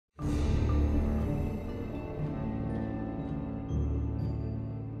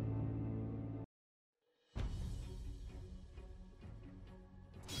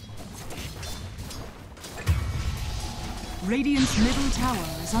Radiant's middle tower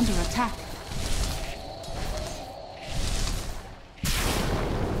is under attack.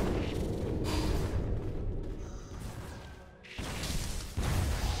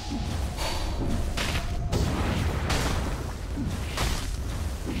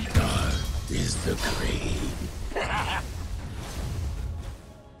 God is the creed.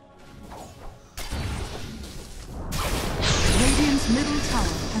 Radiant's middle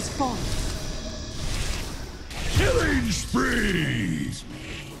tower has fallen. Killing spree!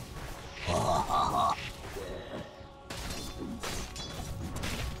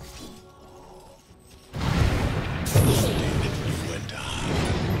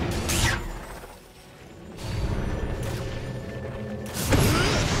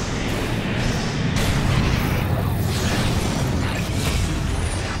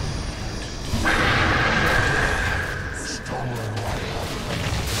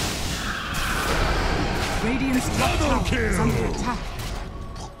 Radiant's top tower is under attack.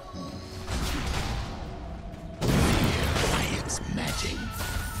 Quiet's magic.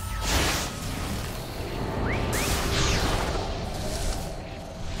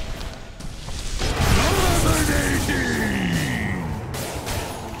 Dominating!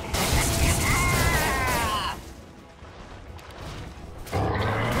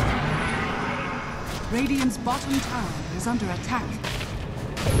 Radiant's bottom tower is under attack.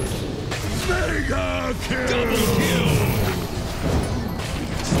 Mega kill! Double kill!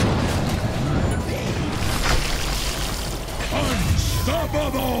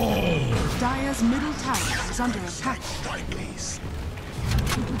 Unstoppable! Dire's middle tower is under attack. Right, please.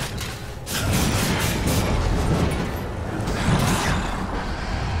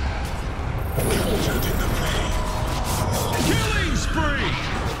 Killing spree!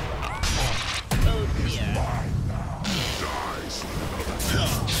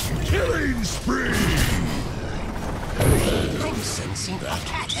 Killing spree! I'm sensing that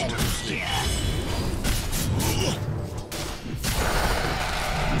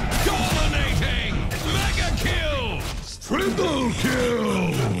dominating! Mega kill! Triple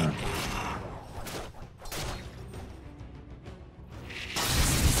kill!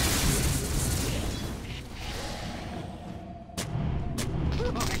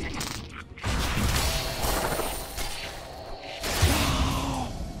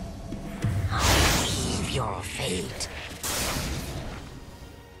 Your fate.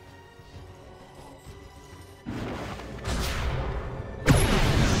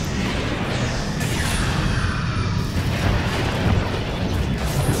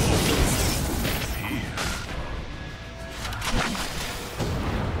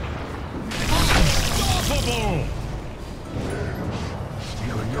 Unstoppable!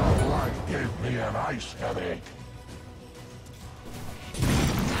 Stealing your life gave me an ice headache.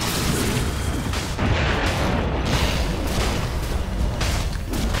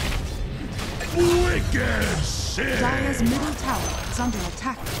 Wicked shit! Dire's middle tower is under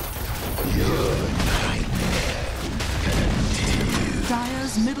attack.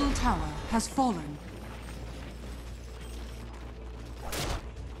 Dire's middle tower has fallen.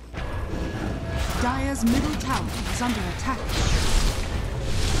 Dire's middle tower is under attack.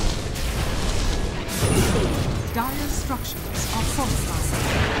 Dire's structures are fortified.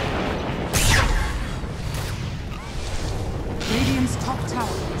 Radiant's top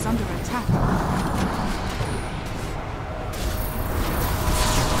tower is under attack.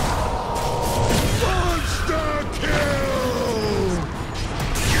 Monster kill!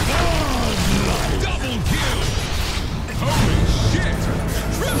 Godlike! Double kill! Holy shit!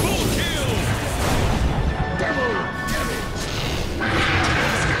 Triple kill! Double damage!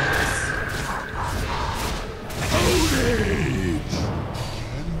 Ownage!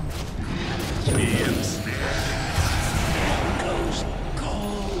 Goes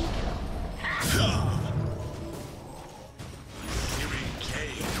cold!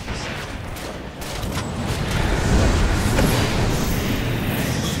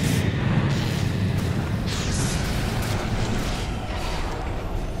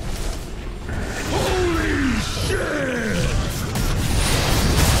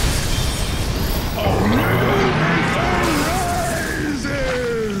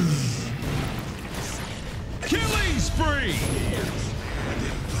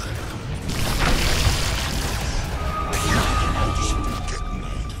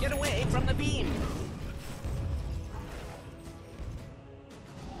 Get away from the beam.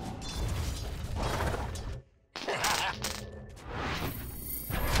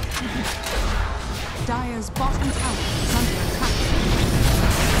 Dire's bottom tower is under attack.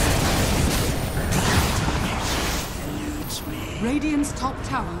 Radiant's top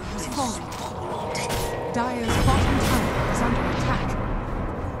tower has fallen. Dire's bottom tower is under attack.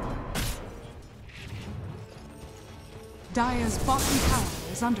 Dire's bottom tower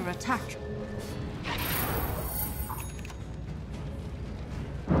is under attack.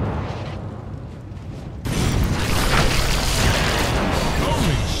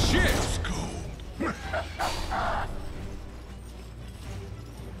 Holy shit!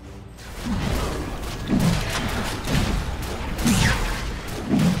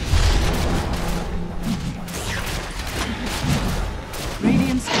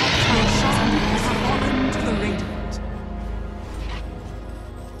 Radiant's top tower has fallen to the Radiant.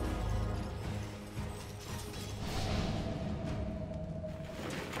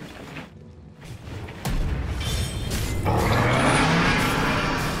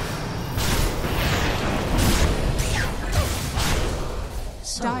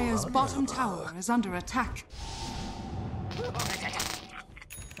 Dire's bottom tower is under attack.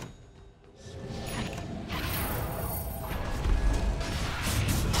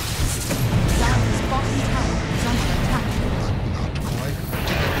 Dire's bottom tower is under attack.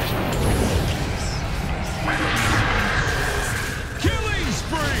 Killing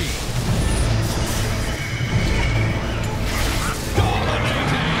spree!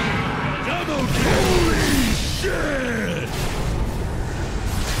 Dominating! Double kill! Holy shit!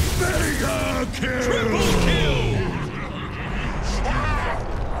 Mega kill! Triple kill!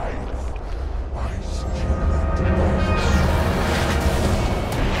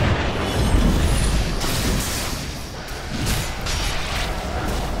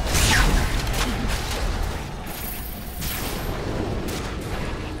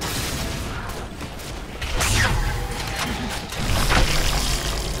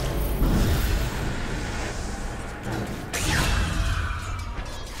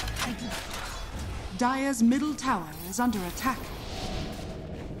 Dire's middle tower is under attack.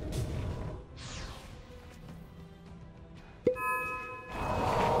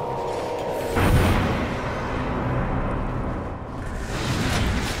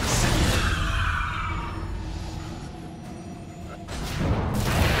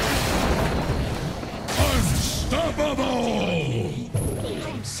 Unstoppable!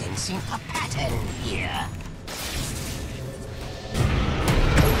 I'm sensing a pattern here.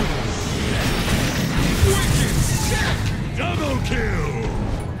 Wicked sick! Double kill!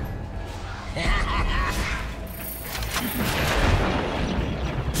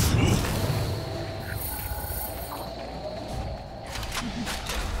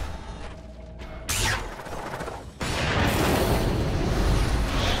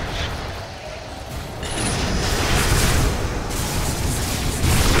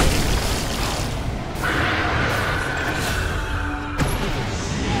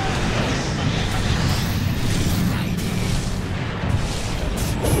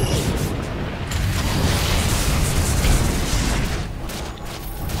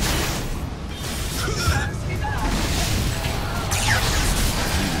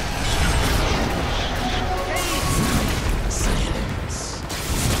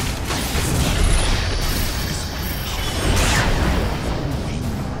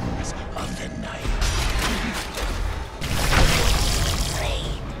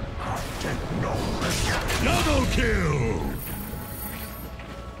 Double kill!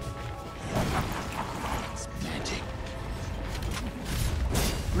 It's magic.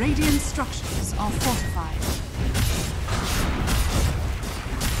 Radiant structures are fortified.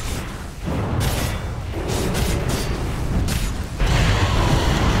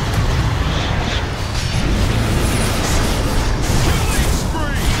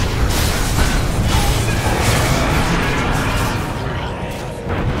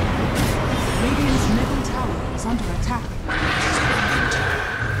 Radiant's middle tower is under attack.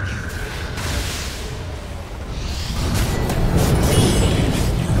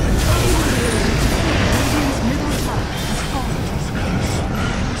 Radiant's middle tower has fallen.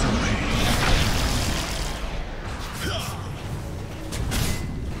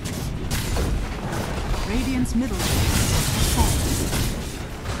 Radiant's middle barracks has fallen.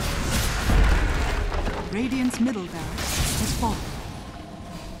 Radiant's middle barracks has fallen.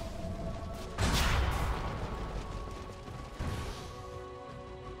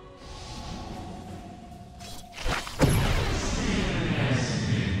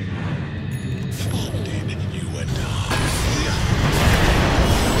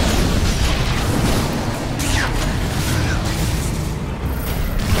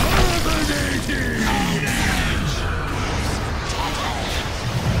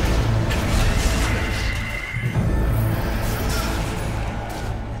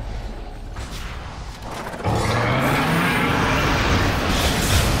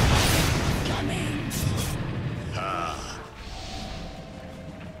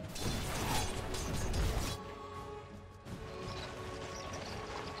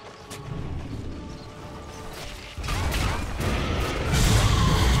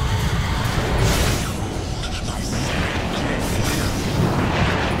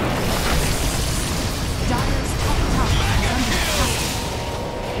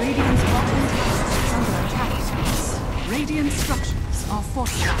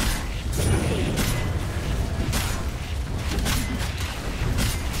 fortified.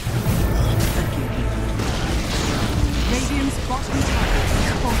 Radiant's bottom tower is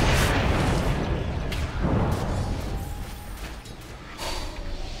fortified.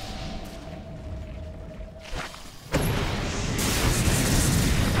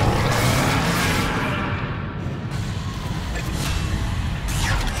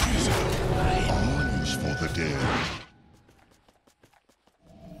 Mourns for the dead.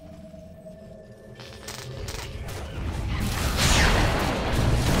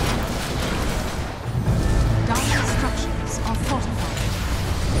 Dire structures are fortified.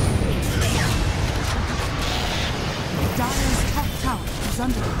 Dire's top tower is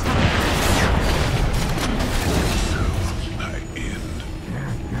under attack. My end.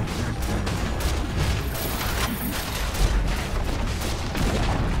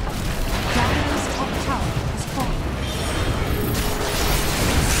 Dire's top tower has fallen.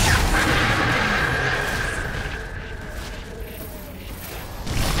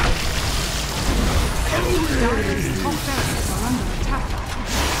 Dire's top barracks are under attack.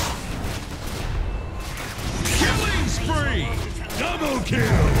 Killing spree! Double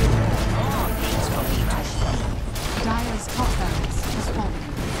kill! Dire's top barracks has fallen.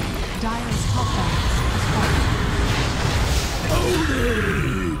 Dire's top barracks has fallen.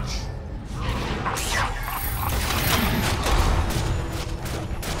 Ownage!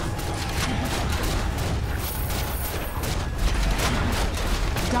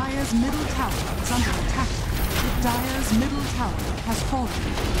 Dire's middle tower is under attack. Dire's middle tower has fallen.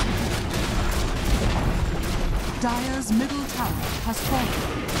 Dire's middle tower has fallen.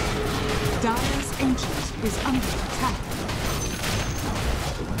 Dire's ancient is under attack.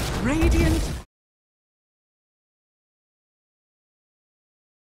 Radiant